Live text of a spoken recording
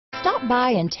Stop by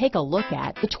and take a look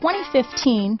at the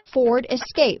 2015 Ford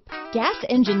Escape. Gas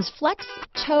engines flex,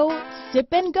 tow, sip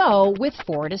and go with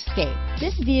Ford Escape.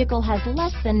 This vehicle has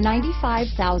less than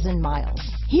 95,000 miles.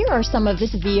 Here are some of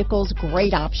this vehicle's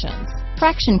great options: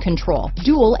 traction control,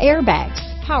 dual airbags,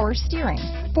 power steering,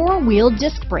 four-wheel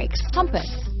disc brakes, compass,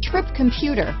 trip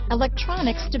computer,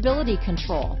 electronic stability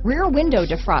control, rear window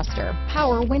defroster,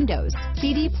 power windows,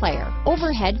 CD player,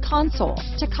 overhead console,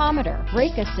 tachometer,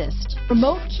 brake assist,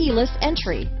 remote keyless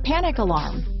entry, panic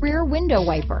alarm, rear window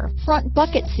wiper, front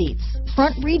bucket seats,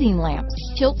 front reading lamps,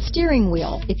 tilt steering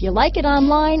wheel. If you like it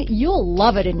online, you'll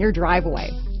love it in your driveway.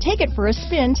 Take it for a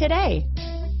spin today.